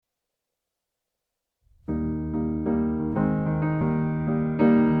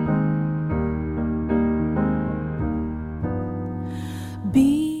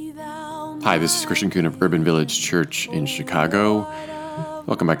Hi, this is Christian Kuhn of Urban Village Church in Chicago.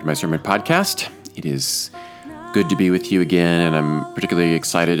 Welcome back to my sermon podcast. It is good to be with you again, and I'm particularly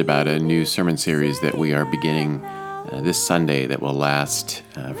excited about a new sermon series that we are beginning this Sunday that will last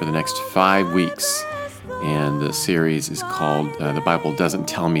for the next 5 weeks. And the series is called The Bible Doesn't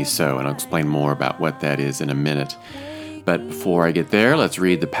Tell Me So, and I'll explain more about what that is in a minute. But before I get there, let's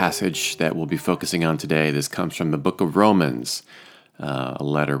read the passage that we'll be focusing on today. This comes from the book of Romans, a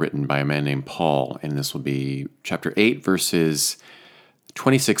letter written by a man named Paul, and this will be chapter 8, verses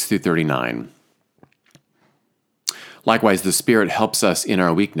 26 through 39. Likewise, the Spirit helps us in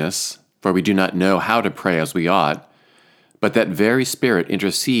our weakness, for we do not know how to pray as we ought, but that very Spirit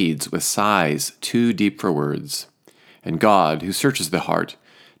intercedes with sighs too deep for words. And God, who searches the heart,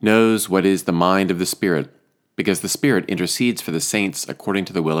 knows what is the mind of the Spirit, because the Spirit intercedes for the saints according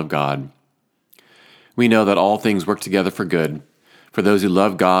to the will of God. We know that all things work together for good, for those who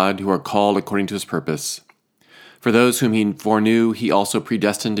love God, who are called according to his purpose. For those whom he foreknew, he also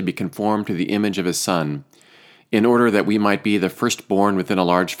predestined to be conformed to the image of his Son, in order that we might be the firstborn within a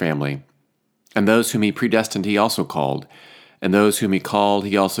large family. And those whom he predestined, he also called. And those whom he called,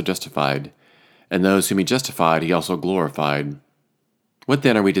 he also justified. And those whom he justified, he also glorified. What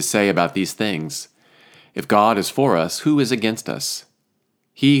then are we to say about these things? If God is for us, who is against us?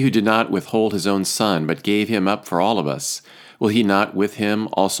 He who did not withhold his own Son, but gave him up for all of us, will he not with him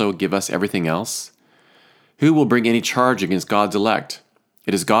also give us everything else? Who will bring any charge against God's elect?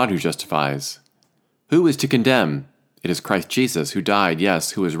 It is God who justifies. Who is to condemn? It is Christ Jesus, who died,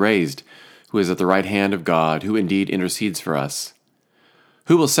 yes, who was raised, who is at the right hand of God, who indeed intercedes for us.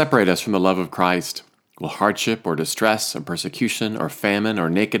 Who will separate us from the love of Christ? Will hardship or distress or persecution or famine or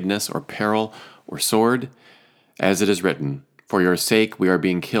nakedness or peril or sword? As it is written, for your sake we are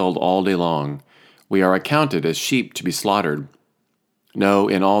being killed all day long. We are accounted as sheep to be slaughtered. No,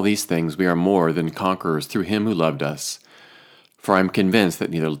 in all these things we are more than conquerors through him who loved us. For I am convinced that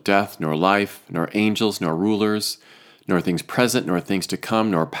neither death nor life, nor angels nor rulers, nor things present nor things to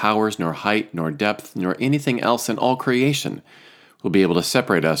come, nor powers, nor height, nor depth, nor anything else in all creation will be able to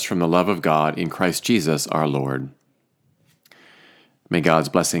separate us from the love of God in Christ Jesus our Lord. May God's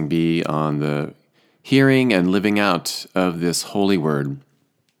blessing be on the hearing and living out of this holy word.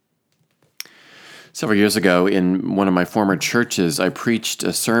 Several years ago, in one of my former churches, I preached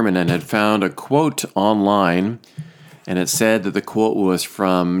a sermon and had found a quote online, and it said that the quote was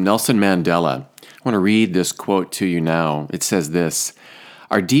from Nelson Mandela. I want to read this quote to you now. It says this: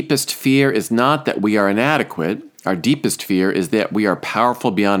 "Our deepest fear is not that we are inadequate. Our deepest fear is that we are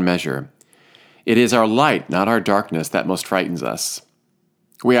powerful beyond measure. It is our light, not our darkness, that most frightens us.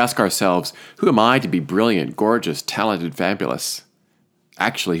 We ask ourselves, who am I to be brilliant, gorgeous, talented, fabulous?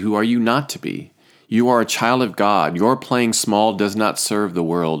 Actually, who are you not to be? You are a child of God. Your playing small does not serve the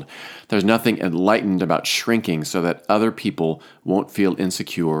world. There's nothing enlightened about shrinking so that other people won't feel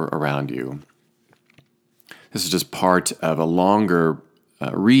insecure around you." This is just part of a longer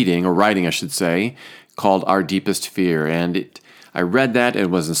reading, or writing, I should say, called Our Deepest Fear. And I read that and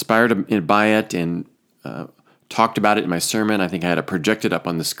was inspired by it and talked about it in my sermon. I think I had it projected up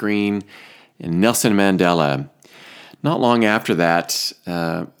on the screen. And Nelson Mandela. Not long after that,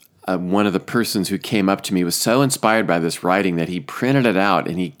 one of the persons who came up to me was so inspired by this writing that he printed it out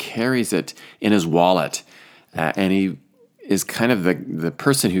and he carries it in his wallet. And he is kind of the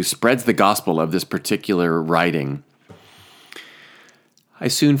person who spreads the gospel of this particular writing. I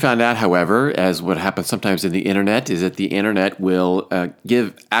soon found out, however, as what happens sometimes in the internet, is that the internet will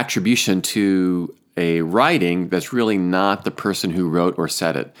give attribution to a writing that's really not the person who wrote or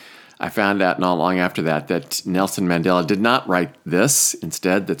said it. I found out not long after that Nelson Mandela did not write this.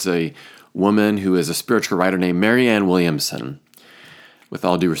 Instead, that's a woman who is a spiritual writer named Marianne Williamson. With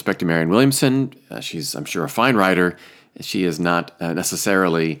all due respect to Marianne Williamson, she's, I'm sure, a fine writer. She is not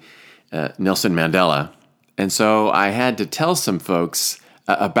necessarily Nelson Mandela. And so I had to tell some folks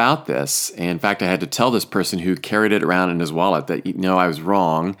about this. In fact, I had to tell this person who carried it around in his wallet that, I was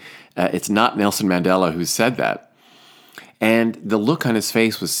wrong. It's not Nelson Mandela who said that. And the look on his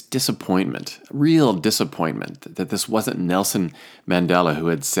face was disappointment, real disappointment that this wasn't Nelson Mandela who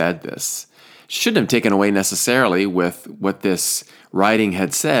had said this. Shouldn't have taken away necessarily with what this writing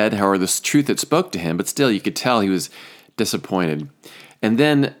had said, or this truth that spoke to him, but still you could tell he was disappointed. And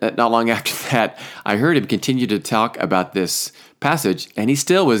then, not long after that, I heard him continue to talk about this passage, and he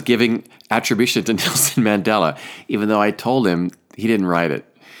still was giving attribution to Nelson Mandela, even though I told him he didn't write it.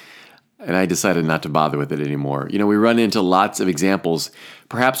 And I decided not to bother with it anymore. We run into lots of examples,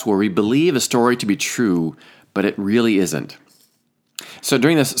 perhaps where we believe a story to be true, but it really isn't. So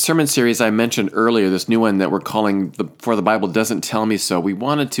during this sermon series I mentioned earlier, this new one that we're calling For the Bible Doesn't Tell Me So, we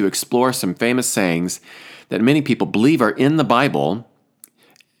wanted to explore some famous sayings that many people believe are in the Bible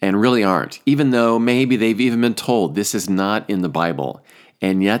and really aren't, even though maybe they've even been told this is not in the Bible.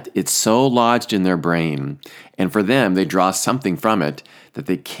 And yet it's so lodged in their brain. And for them, they draw something from it that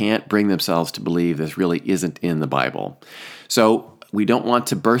they can't bring themselves to believe this really isn't in the Bible. So we don't want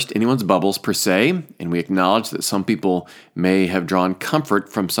to burst anyone's bubbles per se, and we acknowledge that some people may have drawn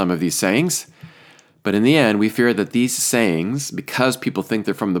comfort from some of these sayings. But in the end, we fear that these sayings, because people think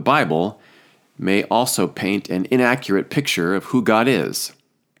they're from the Bible, may also paint an inaccurate picture of who God is.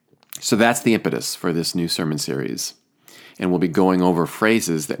 So that's the impetus for this new sermon series. And we'll be going over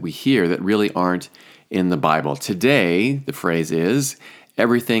phrases that we hear that really aren't in the Bible. Today, the phrase is,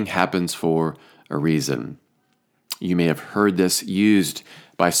 everything happens for a reason. You may have heard this used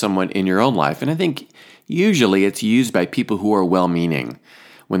by someone in your own life, and I think usually it's used by people who are well-meaning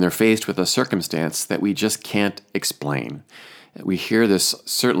when they're faced with a circumstance that we just can't explain. We hear this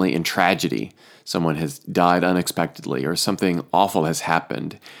certainly in tragedy. Someone has died unexpectedly or something awful has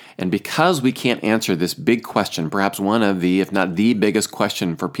happened. And because we can't answer this big question, perhaps one of the, if not the biggest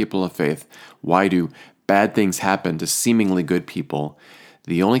question for people of faith, why do bad things happen to seemingly good people?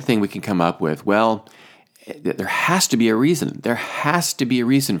 The only thing we can come up with, well, there has to be a reason. There has to be a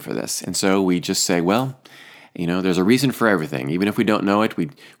reason for this. And so we just say, well, there's a reason for everything. Even if we don't know it, we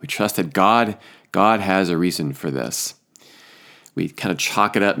trust that God has a reason for this. We kind of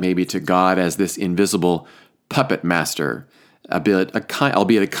chalk it up maybe to God as this invisible puppet master, albeit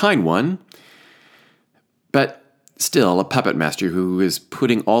a kind one, but still a puppet master who is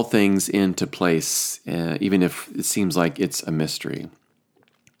putting all things into place, even if it seems like it's a mystery.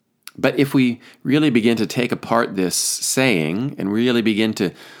 But if we really begin to take apart this saying and really begin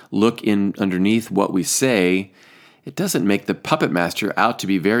to look in underneath what we say, it doesn't make the puppet master out to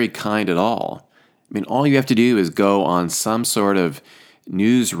be very kind at all. I mean, all you have to do is go on some sort of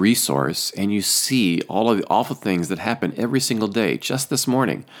news resource and you see all of the awful things that happen every single day. Just this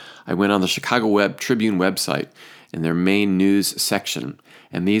morning, I went on the Chicago Tribune website in their main news section,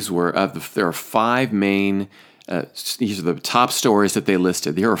 and there are 5 main these are the top stories that they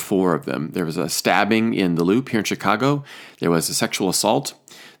listed. There are 4 of them. There was a stabbing in the Loop here in Chicago. There was a sexual assault.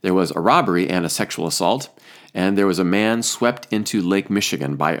 There was a robbery and a sexual assault. And there was a man swept into Lake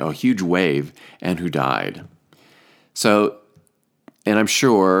Michigan by a huge wave and who died. So, and I'm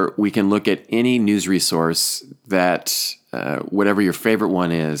sure we can look at any news resource that, whatever your favorite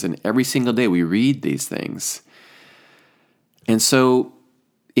one is, and every single day we read these things. And so,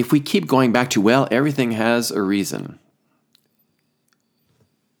 if we keep going back to, well, everything has a reason.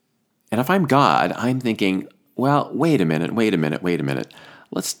 And if I'm God, I'm thinking, well, wait a minute.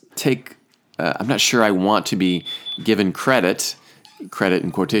 Let's take, I'm not sure I want to be given credit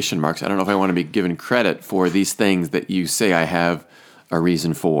in quotation marks. I don't know if I want to be given credit for these things that you say I have a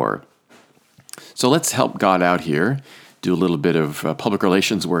reason for. So let's help God out here, do a little bit of public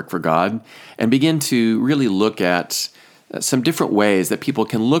relations work for God, and begin to really look at some different ways that people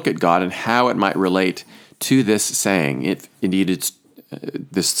can look at God and how it might relate to this saying, if indeed it's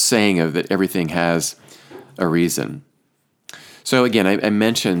this saying of that everything has a reason. So again, I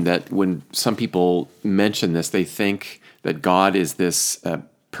mentioned that when some people mention this, they think that God is this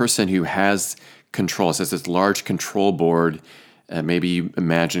person who has control. It says this large control board. Maybe you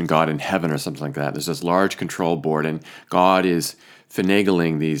imagine God in heaven or something like that. There's this large control board, and God is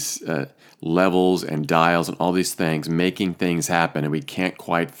finagling these levels and dials and all these things, making things happen, and we can't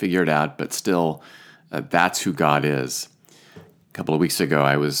quite figure it out, but still, that's who God is. A couple of weeks ago,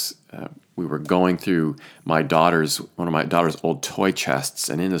 we were going through one of my daughter's old toy chests,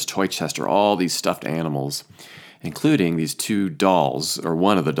 and in this toy chest are all these stuffed animals, including these 2 dolls, or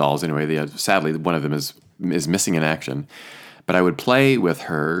one of the dolls anyway. Sadly, one of them is missing in action. But I would play with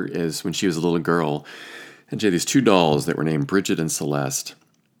her when she was a little girl, and she had these 2 dolls that were named Bridget and Celeste.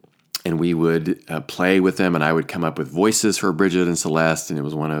 And we would play with them, and I would come up with voices for Bridget and Celeste, and it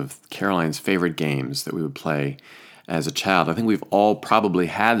was one of Caroline's favorite games that we would play as a child. I think we've all probably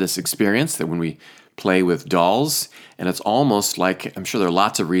had this experience that when we play with dolls, and it's almost like, I'm sure there are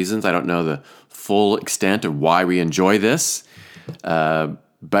lots of reasons, I don't know the full extent of why we enjoy this,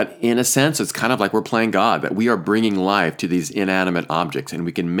 but in a sense, it's kind of like we're playing God, that we are bringing life to these inanimate objects, and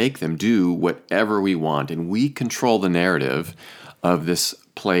we can make them do whatever we want, and we control the narrative of this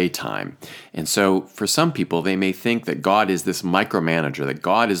playtime. And so for some people, they may think that God is this micromanager, that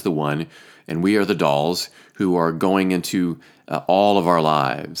God is the one, and we are the dolls who are going into all of our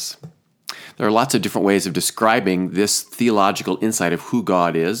lives. There are lots of different ways of describing this theological insight of who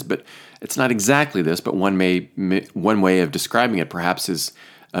God is, but it's not exactly this, but one way of describing it perhaps is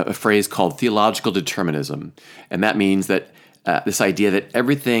a phrase called theological determinism. And that means that this idea that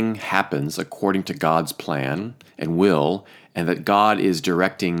everything happens according to God's plan and will, and that God is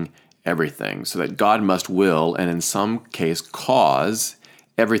directing everything, so that God must will, and in some case cause,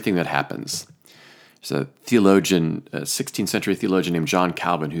 everything that happens. There's a theologian, a 16th century theologian named John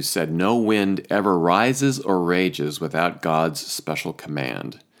Calvin, who said, "No wind ever rises or rages without God's special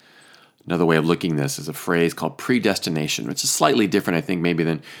command." Another way of looking at this is a phrase called predestination, which is slightly different, I think, maybe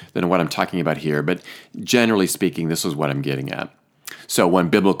than what I'm talking about here. But generally speaking, this is what I'm getting at. So one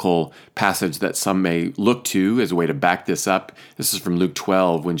biblical passage that some may look to as a way to back this up, this is from Luke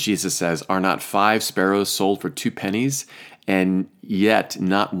 12, when Jesus says, "Are not 5 sparrows sold for 2 pennies? And yet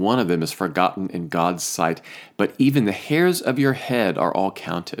not one of them is forgotten in God's sight. But even the hairs of your head are all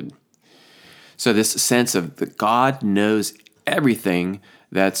counted." So this sense of that God knows everything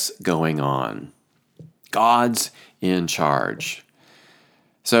that's going on. God's in charge.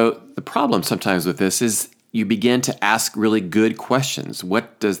 So the problem sometimes with this is you begin to ask really good questions.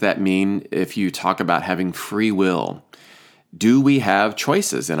 What does that mean if you talk about having free will? Do we have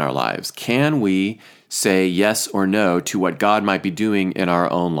choices in our lives? Can we say yes or no to what God might be doing in our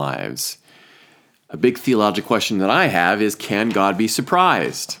own lives? A big theological question that I have is, can God be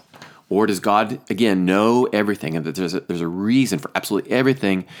surprised? Or does God, again, know everything and that there's a reason for absolutely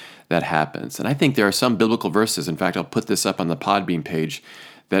everything that happens? And I think there are some biblical verses, in fact, I'll put this up on the Podbean page,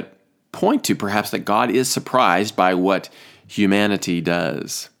 that point to perhaps that God is surprised by what humanity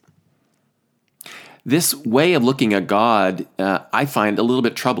does. This way of looking at God, I find a little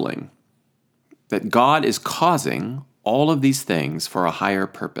bit troubling. That God is causing all of these things for a higher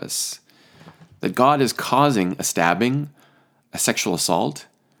purpose. That God is causing a stabbing, a sexual assault,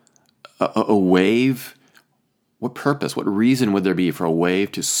 a wave. What purpose, what reason would there be for a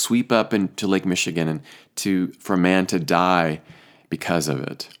wave to sweep up into Lake Michigan and for a man to die because of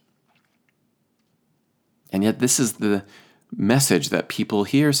it? And yet this is the message that people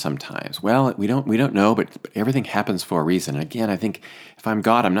hear sometimes. Well, we don't know, but everything happens for a reason. And again, I think if I'm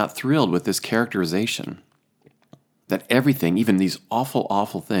God, I'm not thrilled with this characterization that everything, even these awful,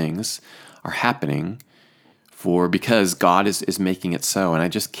 awful things, are happening because God is making it so. And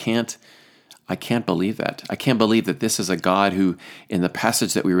I can't believe that. I can't believe that this is a God who, in the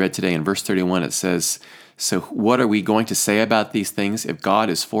passage that we read today in verse 31, it says, "So what are we going to say about these things? If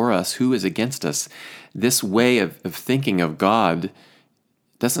God is for us, who is against us?" This way of thinking of God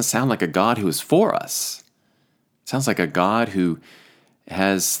doesn't sound like a God who is for us. It sounds like a God who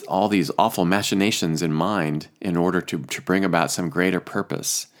has all these awful machinations in mind in order to bring about some greater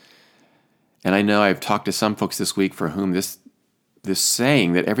purpose. And I know I've talked to some folks this week for whom this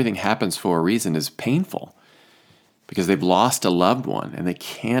saying that everything happens for a reason is painful because they've lost a loved one and they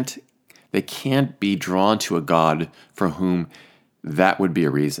can't be drawn to a God for whom that would be a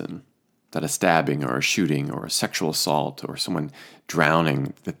reason, that a stabbing or a shooting or a sexual assault or someone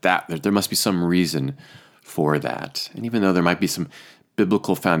drowning, that there must be some reason for that. And even though there might be some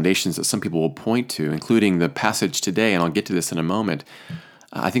biblical foundations that some people will point to, including the passage today, and I'll get to this in a moment,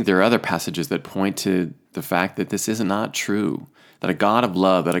 I think there are other passages that point to the fact that this is not true, that a God of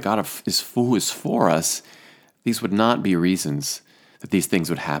love, that a God who is for us, these would not be reasons that these things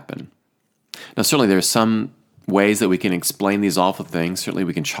would happen. Now, certainly there are some ways that we can explain these awful things. Certainly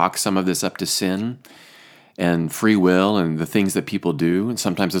we can chalk some of this up to sin and free will and the things that people do. And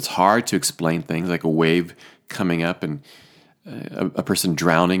sometimes it's hard to explain things like a wave coming up and a person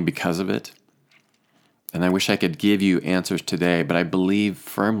drowning because of it. And I wish I could give you answers today, but I believe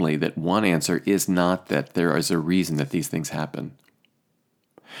firmly that one answer is not that there is a reason that these things happen.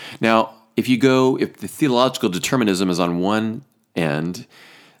 Now, if the theological determinism is on one end,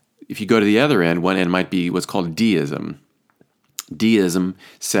 if you go to the other end, one end might be what's called deism. Deism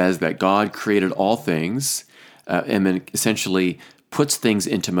says that God created all things and then essentially puts things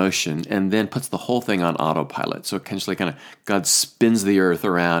into motion and then puts the whole thing on autopilot. So essentially God spins the earth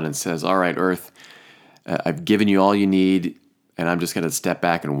around and says, "All right, earth, I've given you all you need, and I'm just going to step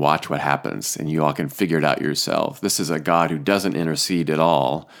back and watch what happens, and you all can figure it out yourself." This is a God who doesn't intercede at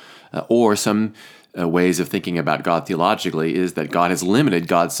all. Or some ways of thinking about God theologically is that God has limited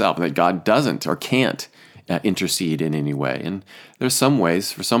God's self, and that God doesn't or can't intercede in any way. And there's some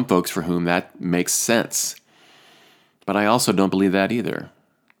ways for some folks for whom that makes sense. But I also don't believe that either.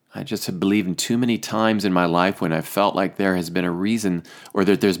 I just have believed in too many times in my life when I felt like there has been a reason or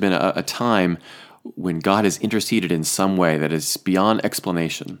that there's been a time when God has interceded in some way that is beyond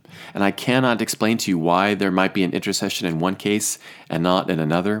explanation. And I cannot explain to you why there might be an intercession in one case and not in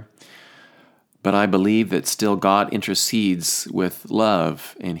another. But I believe that still God intercedes with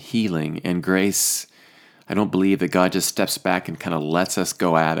love and healing and grace. I don't believe that God just steps back and kind of lets us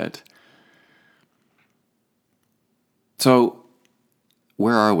go at it. So,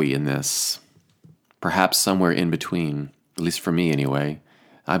 where are we in this? Perhaps somewhere in between, at least for me anyway.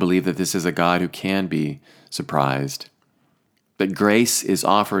 I believe that this is a God who can be surprised, that grace is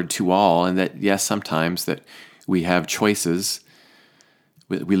offered to all, and that, yes, sometimes that we have choices.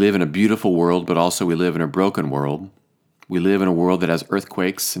 We live in a beautiful world, but also we live in a broken world. We live in a world that has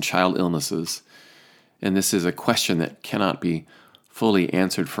earthquakes and child illnesses, and this is a question that cannot be fully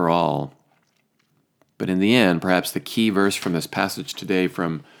answered for all. But in the end, perhaps the key verse from this passage today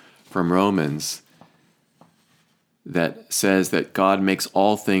from Romans that says that God makes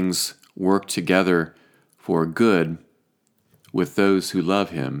all things work together for good with those who love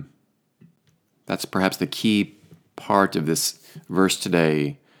him. That's perhaps the key part of this verse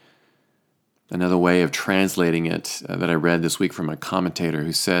today. Another way of translating it that I read this week from a commentator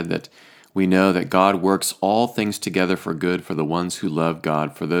who said that we know that God works all things together for good for the ones who love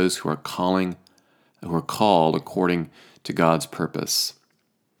God, for those who are called according to God's purpose.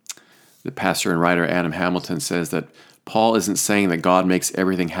 The pastor and writer Adam Hamilton says that Paul isn't saying that God makes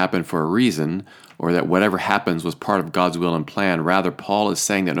everything happen for a reason, or that whatever happens was part of God's will and plan. Rather, Paul is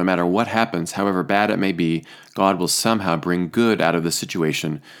saying that no matter what happens, however bad it may be, God will somehow bring good out of the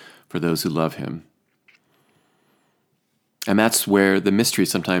situation for those who love him. And that's where the mystery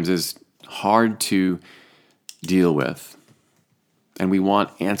sometimes is hard to deal with. And we want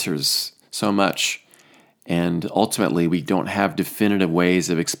answers so much. And ultimately, we don't have definitive ways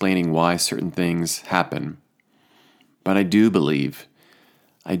of explaining why certain things happen. But I do believe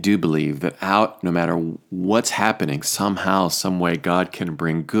that no matter what's happening, somehow, some way, God can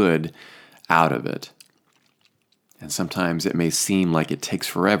bring good out of it. And sometimes it may seem like it takes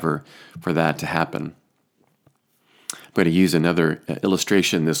forever for that to happen. I'm going to use another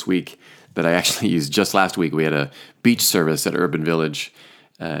illustration this week that I actually used just last week. We had a beach service at Urban Village.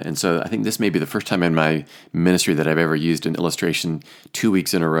 And so I think this may be the first time in my ministry that I've ever used an illustration 2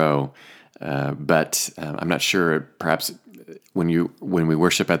 weeks in a row. But I'm not sure, perhaps when we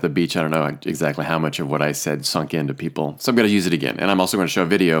worship at the beach, I don't know exactly how much of what I said sunk into people. So I'm going to use it again. And I'm also going to show a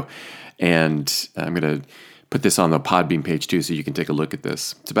video, and I'm going to put this on the Podbean page too, so you can take a look at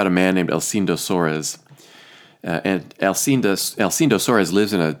this. It's about a man named Alcindo Soares. And Alcindo Soares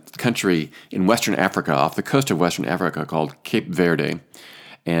lives in a country in Western Africa, off the coast of Western Africa, called Cape Verde.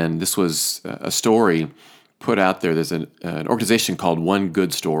 And this was a story put out there. There's an organization called One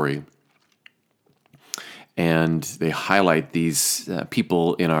Good Story. And they highlight these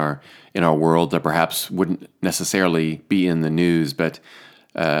people in our world that perhaps wouldn't necessarily be in the news. But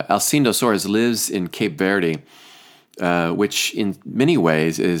Alcindo Soares lives in Cape Verde, which in many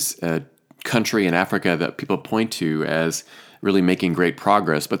ways is a country in Africa that people point to as really making great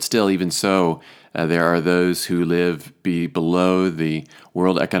progress. But still, even so, there are those who live below the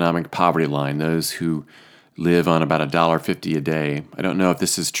world economic poverty line, those who live on about $1.50 a day. I don't know if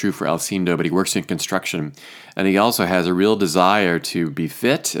this is true for Alcindo, but he works in construction. And he also has a real desire to be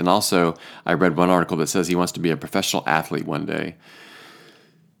fit. And also, I read one article that says he wants to be a professional athlete one day.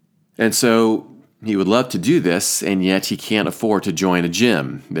 And so he would love to do this, and yet he can't afford to join a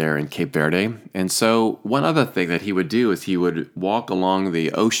gym there in Cape Verde. And so one other thing that he would do is he would walk along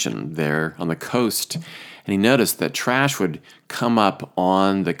the ocean there on the coast, and he noticed that trash would come up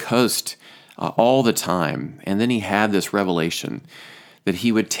on the coast all the time. And then he had this revelation that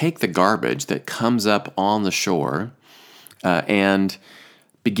he would take the garbage that comes up on the shore and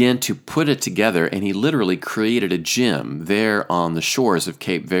begin to put it together, and he literally created a gym there on the shores of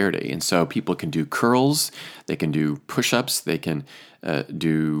Cape Verde. And so people can do curls, they can do push-ups, they can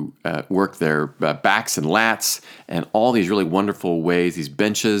work their backs and lats, and all these really wonderful ways, these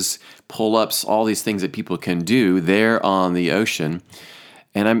benches, pull-ups, all these things that people can do there on the ocean.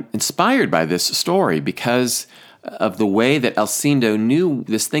 And I'm inspired by this story because of the way that Alcindo knew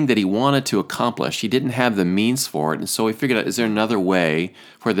this thing that he wanted to accomplish. He didn't have the means for it, and so he figured out, is there another way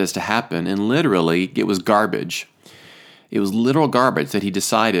for this to happen? And literally, it was garbage. It was literal garbage that he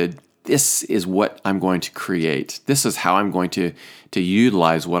decided, this is what I'm going to create. This is how I'm going to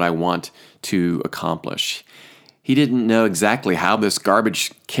utilize what I want to accomplish. He didn't know exactly how this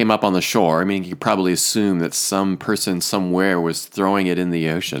garbage came up on the shore. I mean, you could probably assume that some person somewhere was throwing it in the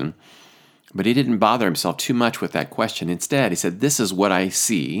ocean. But he didn't bother himself too much with that question. Instead, he said, this is what I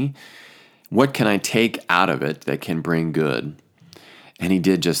see. What can I take out of it that can bring good? And he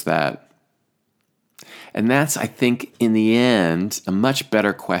did just that. And that's, I think, in the end, a much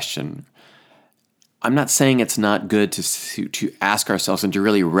better question. I'm not saying it's not good to ask ourselves and to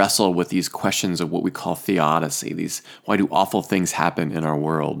really wrestle with these questions of what we call theodicy. Why do awful things happen in our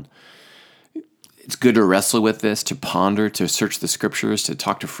world? It's good to wrestle with this, to ponder, to search the scriptures, to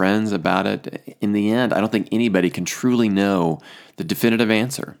talk to friends about it. In the end, I don't think anybody can truly know the definitive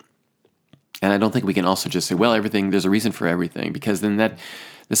answer. And I don't think we can also just say, well, there's a reason for everything, because then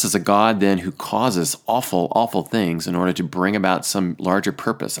this is a God then who causes awful, awful things in order to bring about some larger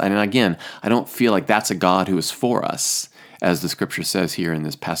purpose. And again, I don't feel like that's a God who is for us, as the scripture says here in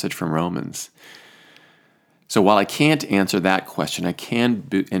this passage from Romans. So while I can't answer that question, I can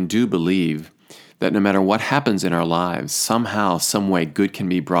and do believe that no matter what happens in our lives, somehow, some way, good can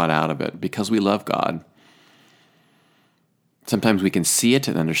be brought out of it because we love God. Sometimes we can see it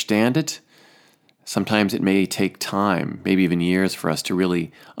and understand it. Sometimes it may take time, maybe even years, for us to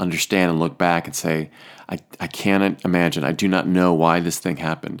really understand and look back and say, I cannot imagine, I do not know why this thing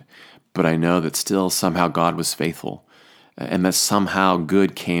happened, but I know that still somehow God was faithful and that somehow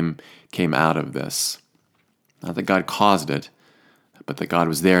good came out of this. Not that God caused it, but that God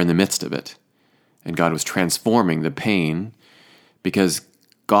was there in the midst of it. And God was transforming the pain, because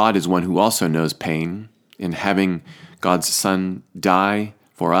God is one who also knows pain. In having God's Son die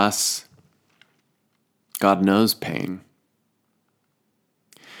for us, God knows pain.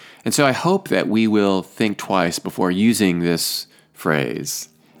 And so I hope that we will think twice before using this phrase.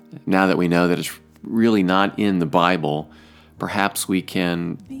 Now that we know that it's really not in the Bible, perhaps we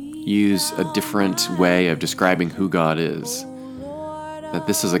can use a different way of describing who God is. That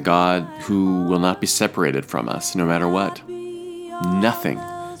this is a God who will not be separated from us no matter what. Nothing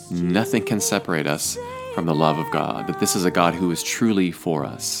can separate us from the love of God. That this is a God who is truly for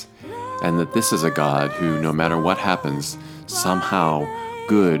us. And that this is a God who, no matter what happens, somehow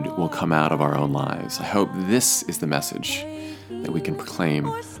good will come out of our own lives. I hope this is the message that we can proclaim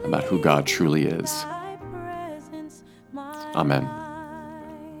about who God truly is. Amen.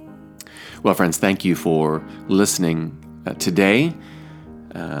 Well, friends, thank you for listening today.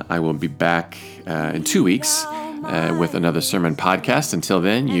 I will be back in 2 weeks with another sermon podcast. Until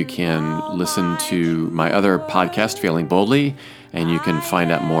then, you can listen to my other podcast, Failing Boldly, and you can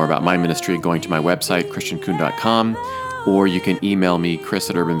find out more about my ministry going to my website, christiankuhn.com, or you can email me,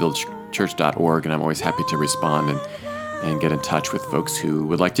 chris@urbanvillagechurch.org, and I'm always happy to respond and get in touch with folks who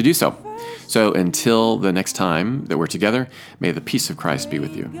would like to do so. So until the next time that we're together, may the peace of Christ be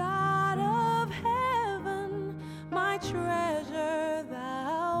with you.